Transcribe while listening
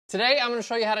Today I'm going to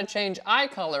show you how to change eye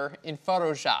color in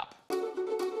Photoshop.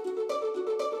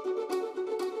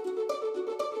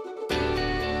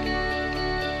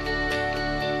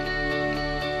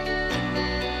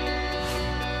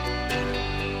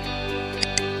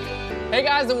 Hey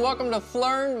guys, and welcome to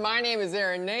Phlearn. My name is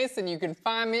Aaron Nace, and you can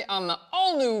find me on the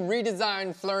all-new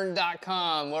redesigned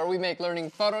Phlearn.com, where we make learning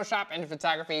Photoshop and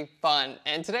photography fun.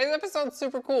 And today's episode's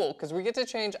super cool because we get to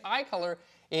change eye color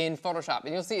in Photoshop.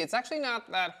 And you'll see it's actually not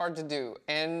that hard to do.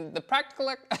 And the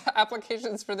practical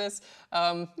applications for this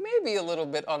may be a little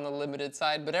bit on the limited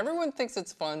side, but everyone thinks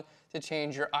it's fun to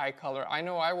change your eye color. I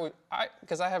know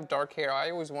because I have dark hair, I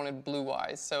always wanted blue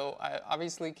eyes, so I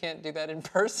obviously can't do that in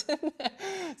person.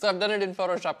 So I've done it in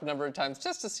Photoshop a number of times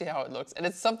just to see how it looks. And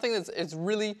it's something it's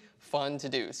really fun to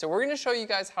do. So we're gonna show you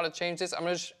guys how to change this. I'm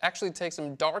gonna actually take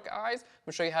some dark eyes, I'm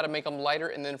gonna show you how to make them lighter,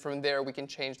 and then from there we can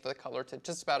change the color to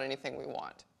just about anything we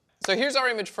want. So here's our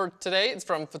image for today. It's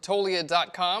from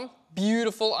Fotolia.com.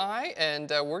 Beautiful eye, and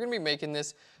we're gonna be making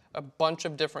this a bunch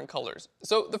of different colors.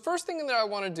 So the first thing that I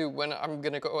want to do when I'm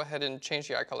going to go ahead and change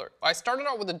the eye color, I started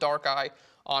out with a dark eye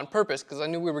on purpose because I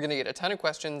knew we were going to get a ton of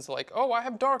questions like, oh, I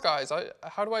have dark eyes,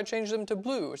 how do I change them to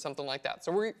blue or something like that.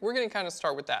 So we're going to kind of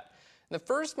start with that. And the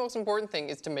first most important thing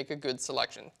is to make a good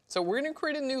selection. So we're going to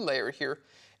create a new layer here,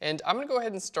 and I'm going to go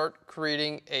ahead and start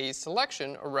creating a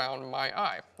selection around my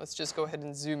eye. Let's just go ahead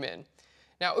and zoom in.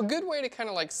 Now, a good way to kind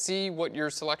of like see what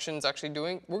your selection is actually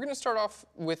doing, we're going to start off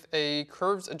with a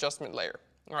curves adjustment layer.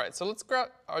 All right, so let's grab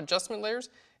our adjustment layers,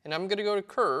 and I'm going to go to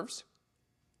curves.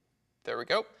 There we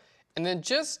go. And then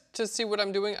just to see what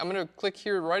I'm doing, I'm going to click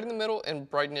here right in the middle and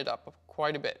brighten it up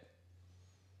quite a bit.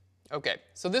 Okay,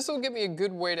 so this will give me a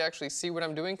good way to actually see what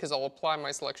I'm doing because I'll apply my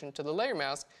selection to the layer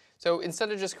mask. So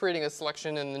instead of just creating a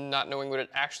selection and then not knowing what it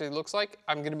actually looks like,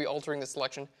 I'm going to be altering the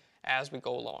selection as we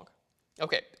go along.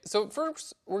 Okay, so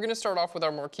first we're going to start off with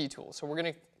our marquee tool. So we're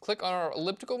going to click on our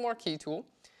elliptical marquee tool,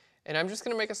 and I'm just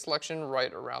going to make a selection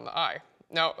right around the eye.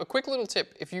 Now, a quick little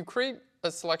tip, if you create a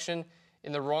selection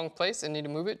in the wrong place and need to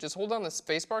move it, just hold down the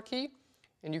spacebar key,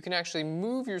 and you can actually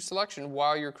move your selection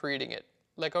while you're creating it.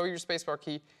 Let go of your spacebar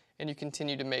key, and you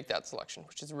continue to make that selection,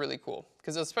 which is really cool.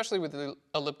 Because especially with the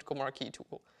elliptical marquee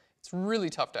tool, it's really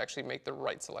tough to actually make the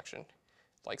right selection,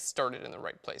 like start it in the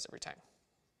right place every time.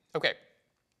 Okay.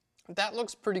 That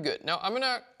looks pretty good. Now I'm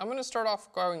gonna start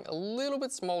off going a little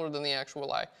bit smaller than the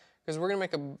actual eye because we're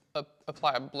gonna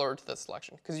apply a blur to the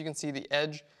selection because you can see the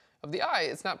edge of the eye.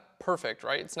 It's not perfect,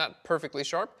 right? It's not perfectly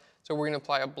sharp, so we're gonna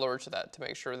apply a blur to that to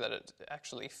make sure that it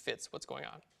actually fits what's going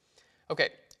on. Okay,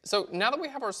 so now that we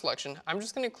have our selection, I'm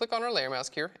just gonna click on our layer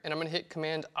mask here, and I'm gonna hit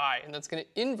Command I, and that's gonna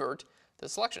invert the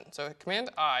selection. So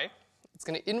Command I, it's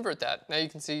gonna invert that. Now you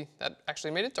can see that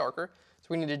actually made it darker, so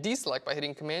we need to deselect by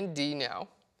hitting Command D now.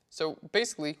 So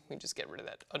basically, we just get rid of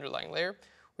that underlying layer.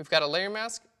 We've got a layer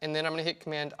mask, and then I'm going to hit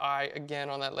Command I again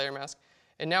on that layer mask.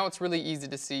 And now it's really easy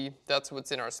to see that's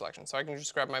what's in our selection. So I can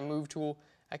just grab my move tool,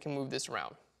 I can move this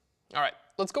around. All right,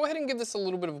 let's go ahead and give this a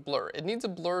little bit of a blur. It needs a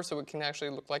blur so it can actually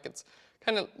look like it's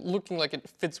kind of looking like it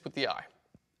fits with the eye.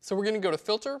 So we're going to go to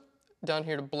Filter, down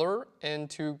here to Blur, and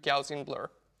to Gaussian Blur.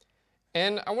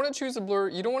 And I want to choose a blur.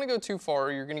 You don't want to go too far,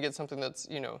 or you're going to get something that's,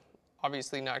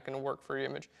 obviously not going to work for your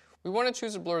image. We want to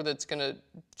choose a blur that's going to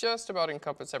just about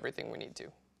encompass everything we need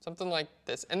to. Something like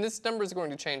this. And this number is going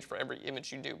to change for every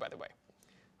image you do, by the way.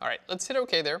 All right, let's hit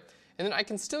OK there. And then I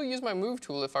can still use my move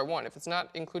tool if I want, if it's not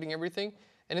including everything.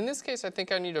 And in this case, I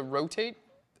think I need to rotate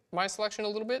my selection a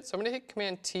little bit. So I'm going to hit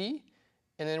Command T,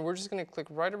 and then we're just going to click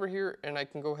right over here, and I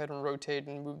can go ahead and rotate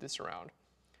and move this around,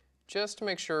 just to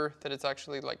make sure that it's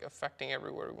actually like affecting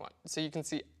everywhere we want. So you can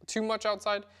see too much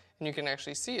outside, and you can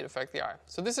actually see it affect the eye.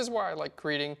 So this is why I like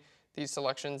creating these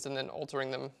selections and then altering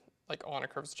them like on a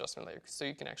curves adjustment layer so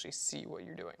you can actually see what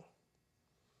you're doing.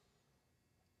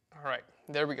 All right,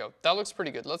 there we go. That looks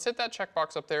pretty good. Let's hit that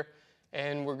checkbox up there,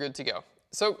 and we're good to go.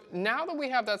 So now that we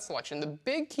have that selection, the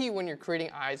big key when you're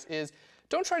creating eyes is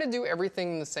don't try to do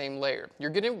everything in the same layer. You're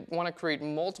gonna wanna create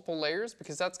multiple layers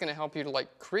because that's gonna help you to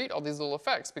like create all these little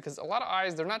effects, because a lot of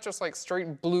eyes, they're not just like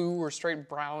straight blue or straight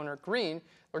brown or green.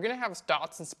 They're gonna have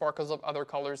dots and sparkles of other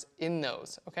colors in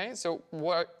those, okay? So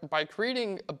by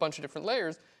creating a bunch of different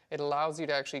layers, it allows you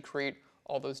to actually create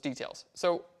all those details.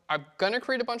 So I'm gonna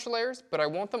create a bunch of layers, but I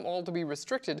want them all to be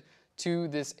restricted to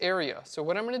this area. So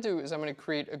what I'm gonna do is I'm gonna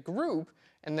create a group,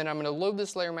 and then I'm going to load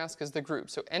this layer mask as the group.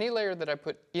 So any layer that I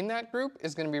put in that group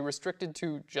is going to be restricted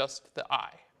to just the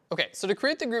eye. Okay, so to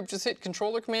create the group, just hit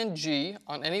Control or Command G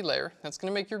on any layer. That's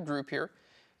going to make your group here.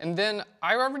 And then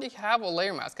I already have a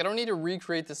layer mask. I don't need to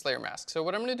recreate this layer mask. So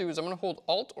what I'm going to do is I'm going to hold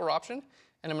Alt or Option,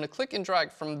 and I'm going to click and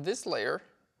drag from this layer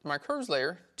my curves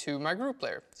layer to my group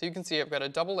layer. So you can see I've got a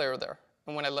double layer there.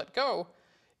 And when I let go,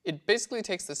 it basically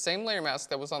takes the same layer mask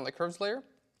that was on the curves layer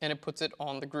and it puts it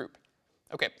on the group.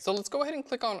 Okay, so let's go ahead and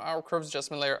click on our curves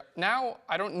adjustment layer. Now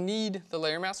I don't need the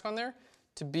layer mask on there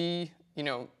to be,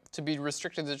 to be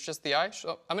restricted to just the eye.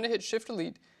 So I'm going to hit Shift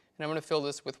Delete and I'm going to fill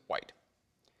this with white.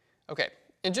 Okay,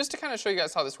 and just to kind of show you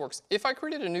guys how this works, if I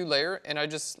created a new layer and I'm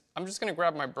just going to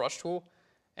grab my brush tool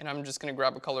and I'm just going to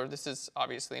grab a color. This is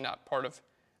obviously not part of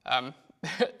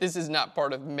this is not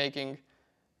part of making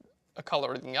a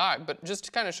color in the eye, but just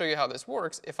to kind of show you how this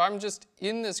works, if I'm just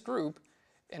in this group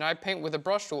and I paint with a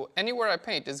brush tool, anywhere I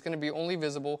paint is going to be only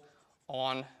visible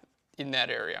in that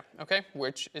area, okay,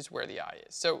 which is where the eye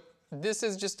is. So this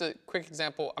is just a quick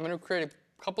example. I'm going to create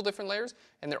a couple different layers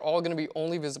and they're all going to be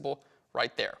only visible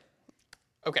right there.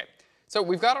 Okay, so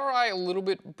we've got our eye a little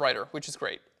bit brighter, which is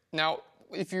great. Now,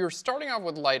 if you're starting out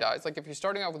with light eyes, like if you're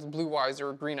starting out with blue eyes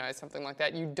or green eyes, something like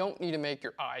that, you don't need to make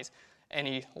your eyes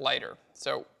any lighter.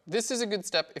 So this is a good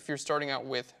step if you're starting out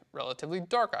with relatively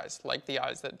dark eyes, like the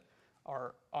eyes that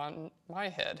are on my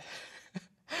head.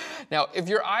 Now, if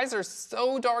your eyes are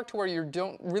so dark to where you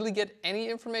don't really get any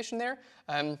information there,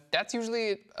 that's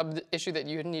usually an issue that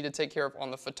you need to take care of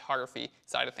on the photography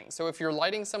side of things. So if you're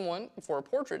lighting someone for a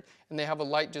portrait and they have a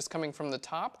light just coming from the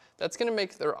top, that's going to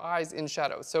make their eyes in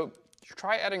shadow. So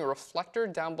try adding a reflector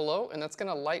down below and that's going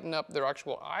to lighten up their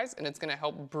actual eyes and it's going to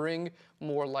help bring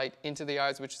more light into the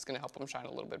eyes, which is going to help them shine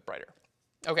a little bit brighter.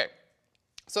 Okay,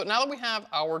 so now that we have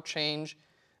our change,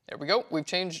 there we go, we've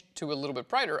changed to a little bit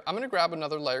brighter, I'm going to grab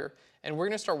another layer and we're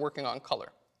going to start working on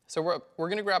color. So we're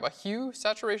going to grab a hue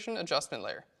saturation adjustment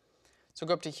layer. So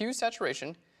go up to hue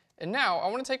saturation and now I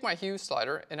want to take my hue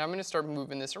slider and I'm going to start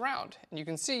moving this around. And you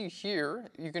can see here,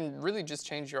 you can really just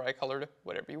change your eye color to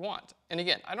whatever you want. And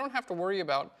again, I don't have to worry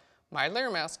about my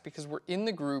layer mask because we're in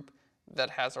the group that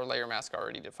has our layer mask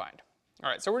already defined. All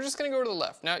right, so we're just going to go to the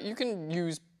left. Now you can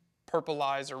use purple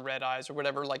eyes or red eyes or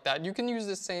whatever like that. You can use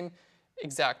the same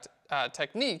exact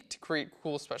technique to create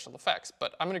cool special effects,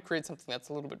 but I'm going to create something that's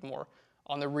a little bit more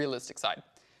on the realistic side.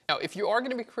 Now, if you are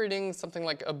going to be creating something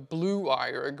like a blue eye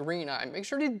or a green eye, make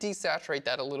sure to desaturate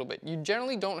that a little bit. You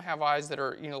generally don't have eyes that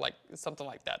are, like something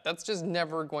like that. That's just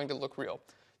never going to look real.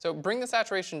 So bring the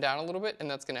saturation down a little bit, and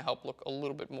that's going to help look a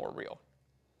little bit more real.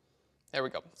 There we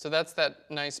go. So that's that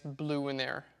nice blue in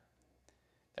there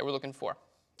that we're looking for.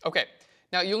 Okay,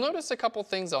 now you'll notice a couple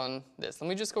things on this. Let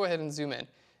me just go ahead and zoom in.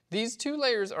 These two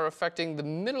layers are affecting the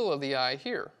middle of the eye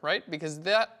here, right? Because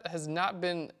that has not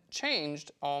been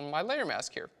changed on my layer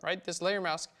mask here, right? This layer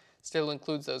mask still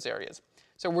includes those areas.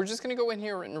 So we're just going to go in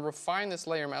here and refine this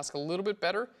layer mask a little bit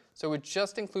better so it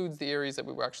just includes the areas that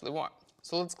we actually want.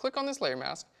 So let's click on this layer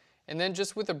mask and then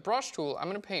just with a brush tool, I'm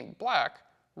going to paint black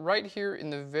right here in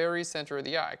the very center of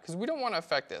the eye because we don't want to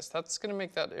affect this. That's going to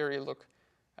make that area look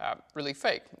really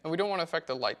fake. And we don't want to affect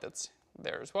the light that's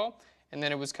there as well. And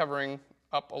then it was covering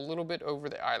up a little bit over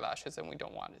the eyelashes and we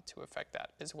don't want it to affect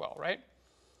that as well, right?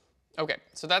 Okay,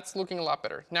 so that's looking a lot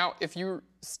better. Now, if you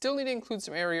still need to include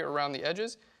some area around the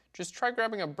edges, just try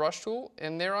grabbing a brush tool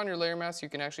and there on your layer mask you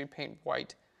can actually paint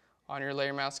white on your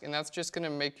layer mask and that's just going to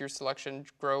make your selection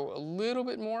grow a little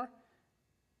bit more.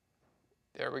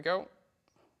 There we go.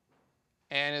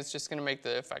 And it's just going to make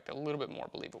the effect a little bit more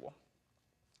believable.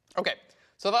 Okay.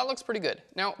 So that looks pretty good.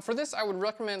 Now for this I would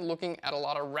recommend looking at a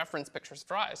lot of reference pictures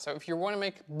for eyes. So if you want to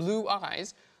make blue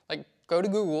eyes, like go to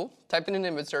Google, type in an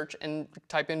image search and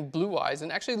type in blue eyes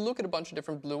and actually look at a bunch of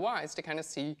different blue eyes to kind of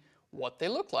see what they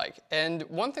look like. And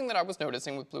one thing that I was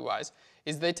noticing with blue eyes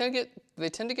is they tend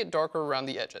to get darker around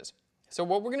the edges. So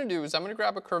what we're going to do is I'm going to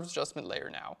grab a curves adjustment layer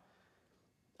now.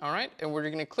 All right, and we're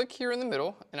going to click here in the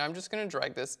middle and I'm just going to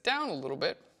drag this down a little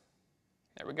bit.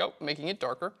 There we go, making it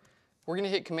darker. We're going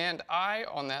to hit Command I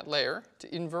on that layer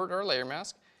to invert our layer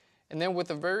mask. And then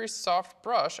with a very soft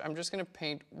brush, I'm just going to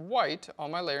paint white on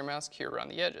my layer mask here around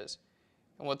the edges.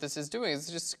 And what this is doing is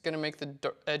just going to make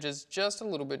the edges just a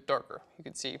little bit darker. You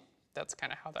can see that's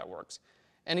kind of how that works.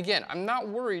 And again, I'm not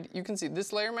worried. You can see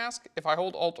this layer mask, if I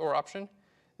hold Alt or Option,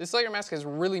 this layer mask is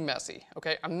really messy.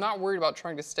 Okay, I'm not worried about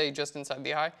trying to stay just inside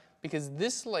the eye because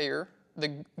this layer,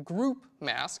 the group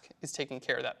mask, is taking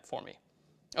care of that for me.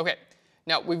 Okay.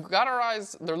 Now we've got our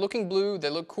eyes, they're looking blue, they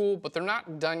look cool, but they're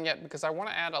not done yet because I want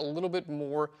to add a little bit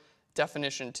more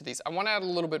definition to these. I want to add a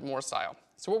little bit more style.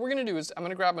 So what we're going to do is I'm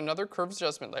going to grab another curves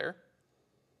adjustment layer.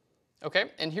 Okay,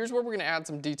 and here's where we're going to add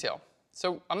some detail.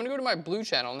 So I'm going to go to my blue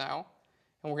channel now,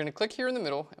 and we're going to click here in the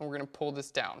middle, and we're going to pull this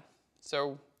down.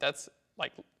 So that's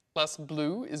like less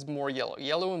blue is more yellow.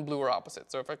 Yellow and blue are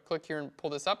opposite. So if I click here and pull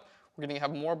this up, we're going to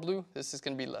have more blue. This is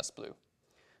going to be less blue.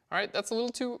 All right, that's a little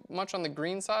too much on the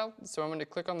green side, so I'm going to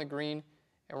click on the green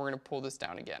and we're going to pull this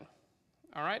down again.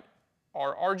 All right,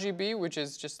 our RGB, which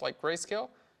is just like grayscale,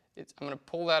 I'm going to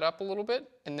pull that up a little bit,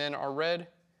 and then our red,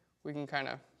 we can kind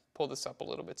of pull this up a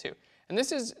little bit too. And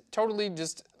this is totally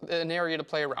just an area to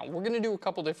play around. We're going to do a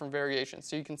couple different variations,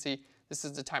 so you can see this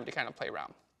is the time to kind of play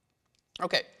around.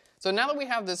 Okay, so now that we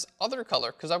have this other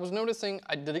color, because I was noticing,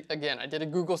 I did a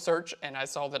Google search, and I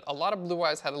saw that a lot of blue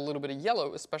eyes had a little bit of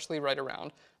yellow, especially right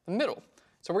around the middle.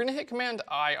 So we're going to hit Command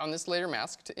I on this layer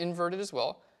mask to invert it as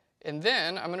well, and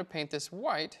then I'm going to paint this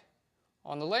white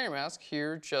on the layer mask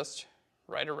here just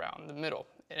right around the middle.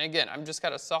 And again, I've just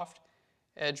got a soft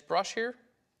edge brush here,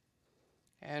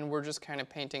 and we're just kind of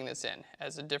painting this in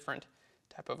as a different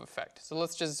type of effect. So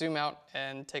let's just zoom out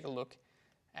and take a look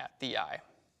at the eye.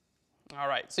 All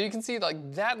right, so you can see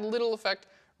like that little effect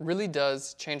really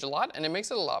does change a lot, and it makes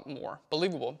it a lot more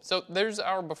believable. So there's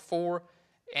our before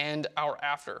and our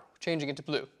after, changing it to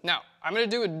blue. Now, I'm going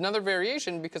to do another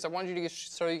variation because I want you to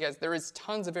show you guys there is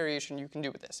tons of variation you can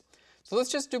do with this. So let's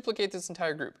just duplicate this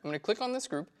entire group. I'm going to click on this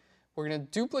group. We're going to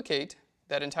duplicate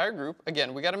that entire group.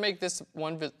 Again, we got to make this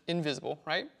one invisible,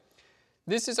 right?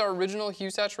 This is our original hue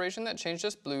saturation that changed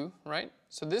us blue, right?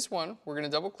 So this one, we're going to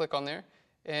double click on there,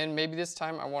 and maybe this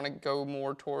time I want to go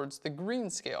more towards the green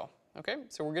scale. Okay,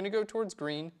 so we're going to go towards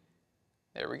green.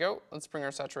 There we go. Let's bring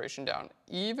our saturation down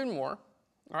even more.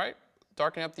 All right,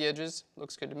 darken up the edges,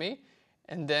 looks good to me.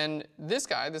 And then this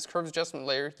guy, this curves adjustment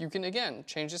layer, you can again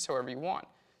change this however you want.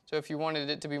 So if you wanted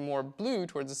it to be more blue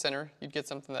towards the center, you'd get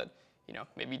something that, you know,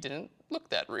 maybe didn't look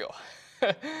that real.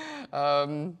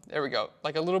 There we go,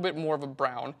 like a little bit more of a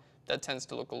brown that tends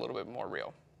to look a little bit more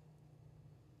real.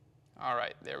 All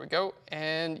right, there we go.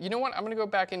 And you know what, I'm gonna go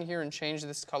back in here and change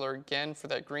this color again for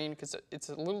that green because it's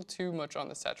a little too much on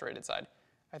the saturated side.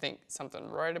 I think something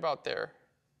right about there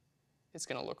is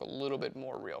gonna look a little bit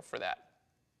more real for that.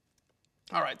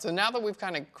 All right, so now that we've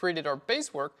kind of created our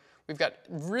base work, we've got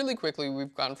really quickly,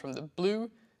 we've gone from the blue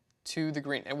to the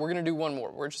green, and we're gonna do one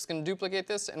more. We're just gonna duplicate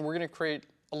this, and we're gonna create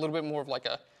a little bit more of like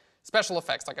a special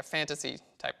effects, like a fantasy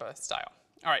type of style.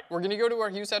 All right, we're gonna go to our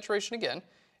hue saturation again,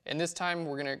 and this time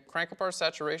we're gonna crank up our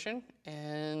saturation,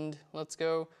 and let's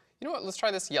go, you know what, let's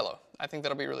try this yellow. I think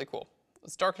that'll be really cool.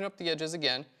 Let's darken up the edges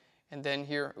again, and then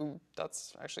here, ooh,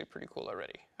 that's actually pretty cool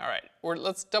already. All right,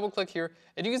 let's double click here,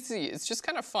 and you can see it's just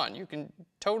kind of fun. You can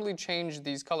totally change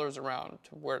these colors around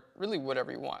to where, really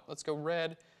whatever you want. Let's go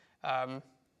red.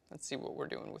 Let's see what we're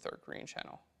doing with our green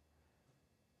channel.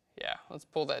 Yeah, let's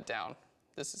pull that down.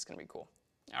 This is gonna be cool.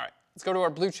 All right, let's go to our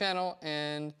blue channel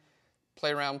and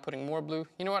play around putting more blue.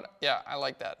 You know what? Yeah, I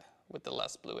like that with the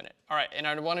less blue in it. All right, and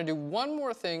I wanna do one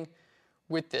more thing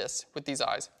with this, with these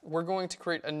eyes. We're going to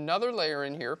create another layer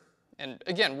in here. And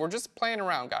again, we're just playing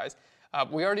around, guys.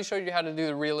 We already showed you how to do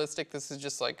the realistic. This is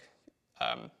just like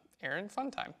Aaron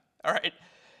fun time. All right.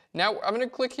 Now I'm going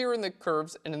to click here in the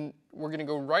curves, and then we're going to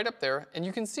go right up there. And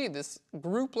you can see this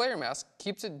group layer mask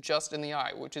keeps it just in the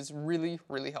eye, which is really,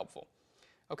 really helpful.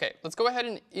 Okay, let's go ahead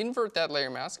and invert that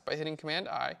layer mask by hitting Command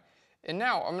I. And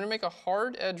now I'm going to make a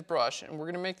hard edge brush, and we're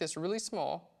going to make this really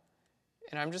small.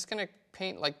 And I'm just going to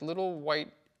paint like little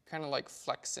white kind of like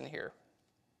flecks in here.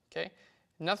 Okay.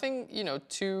 Nothing, you know,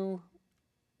 there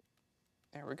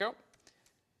we go.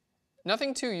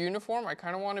 Nothing too uniform. I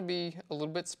kind of want to be a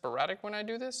little bit sporadic when I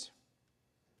do this.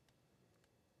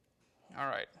 All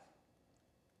right.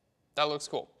 That looks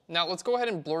cool. Now let's go ahead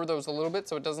and blur those a little bit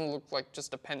so it doesn't look like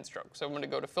just a pen stroke. So I'm going to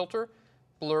go to Filter,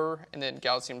 Blur, and then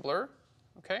Gaussian Blur.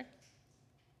 Okay.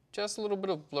 Just a little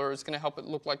bit of blur is going to help it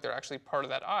look like they're actually part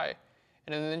of that eye.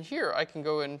 And then here I can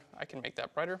go in, I can make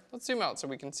that brighter. Let's zoom out so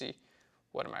we can see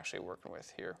what I'm actually working with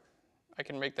here. I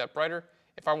can make that brighter.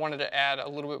 If I wanted to add a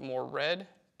little bit more red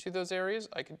to those areas,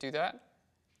 I could do that.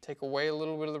 Take away a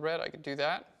little bit of the red, I could do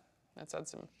that. Let's add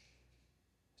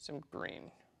some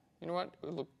green. You know what? It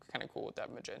would look kind of cool with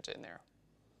that magenta in there.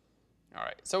 All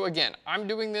right, so again, I'm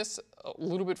doing this a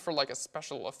little bit for like a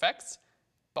special effects,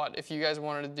 but if you guys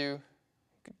wanted to do, you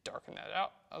could darken that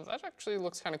out. Oh, that actually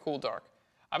looks kind of cool dark.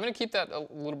 I'm gonna keep that a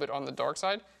little bit on the dark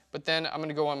side, but then I'm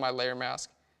gonna go on my layer mask,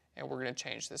 and we're going to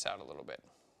change this out a little bit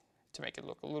to make it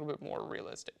look a little bit more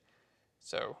realistic.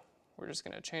 So we're just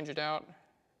going to change it out,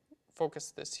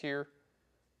 focus this here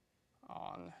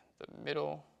on the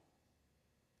middle.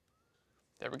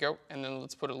 There we go. And then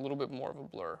let's put a little bit more of a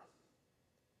blur.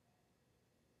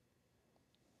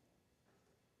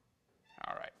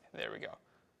 All right, there we go.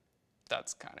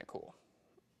 That's kind of cool.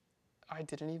 I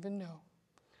didn't even know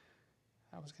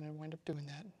I was going to wind up doing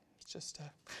that. It's just,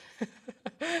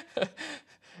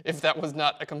 if that was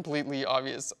not a completely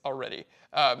obvious already.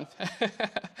 I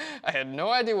had no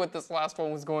idea what this last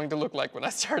one was going to look like when I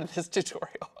started this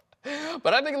tutorial.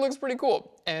 But I think it looks pretty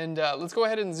cool. And let's go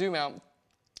ahead and zoom out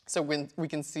so we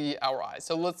can see our eyes.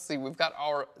 So let's see, we've got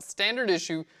our standard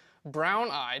issue brown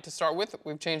eye to start with.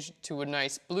 We've changed it to a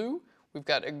nice blue. We've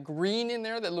got a green in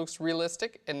there that looks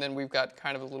realistic, and then we've got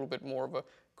kind of a little bit more of a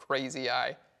crazy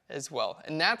eye as well.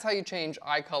 And that's how you change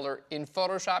eye color in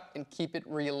Photoshop and keep it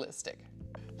realistic.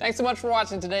 Thanks so much for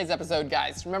watching today's episode,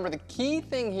 guys. Remember, the key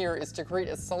thing here is to create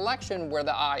a selection where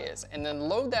the eye is, and then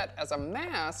load that as a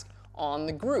mask on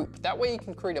the group. That way you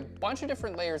can create a bunch of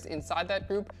different layers inside that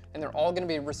group, and they're all gonna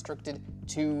be restricted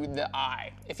to the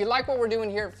eye. If you like what we're doing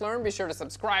here at Phlearn, be sure to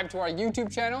subscribe to our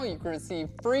YouTube channel. You can receive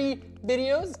free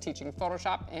videos teaching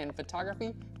Photoshop and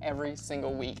photography every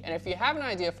single week. And if you have an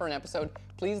idea for an episode,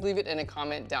 please leave it in a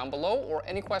comment down below, or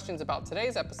any questions about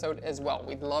today's episode as well.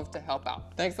 We'd love to help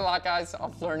out. Thanks a lot, guys.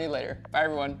 I'll Phlearn you later. Bye,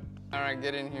 everyone. All right,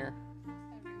 get in here.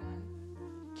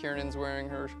 Kiernan's wearing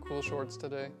her cool shorts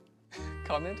today.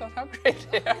 Comment on how great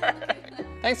they are.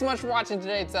 Thanks so much for watching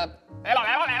today. It's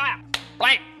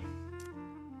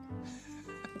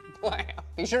blam.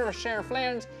 Be sure to share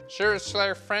Phlearns. Sure to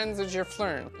share friends with your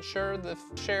Phlearn.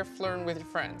 Share Phlearn with your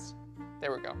friends.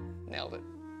 There we go. Nailed it.